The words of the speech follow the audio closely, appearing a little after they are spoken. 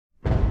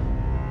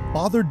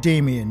Father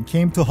Damien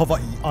came to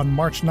Hawaii on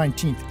March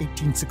 19,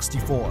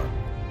 1864.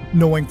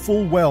 Knowing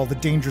full well the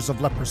dangers of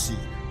leprosy,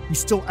 he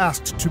still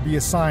asked to be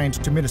assigned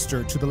to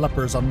minister to the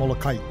lepers on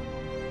Molokai.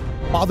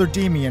 Father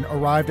Damien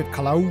arrived at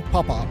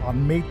Kalaupapa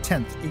on May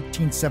 10,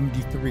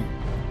 1873.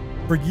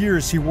 For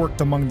years he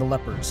worked among the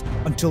lepers,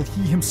 until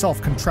he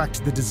himself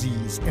contracted the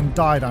disease and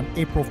died on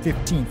April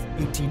 15,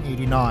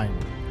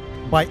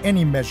 1889. By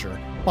any measure,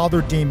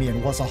 Father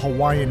Damien was a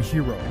Hawaiian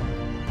hero,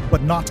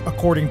 but not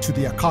according to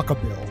the Akaka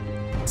Bill.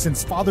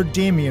 Since Father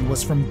Damien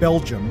was from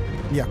Belgium,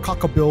 the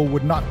Akaka Bill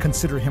would not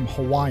consider him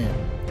Hawaiian.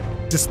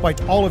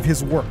 Despite all of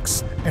his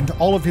works and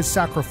all of his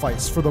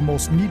sacrifice for the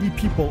most needy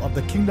people of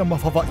the Kingdom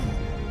of Hawaii,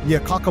 the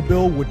Akaka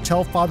Bill would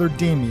tell Father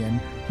Damien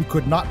he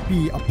could not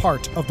be a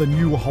part of the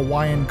new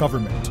Hawaiian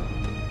government.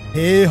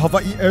 He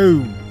Hawaii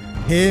o,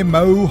 he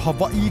mau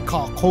Hawaii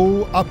ka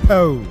ko a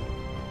po.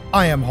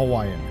 I am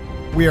Hawaiian.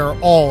 We are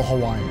all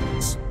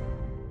Hawaiians.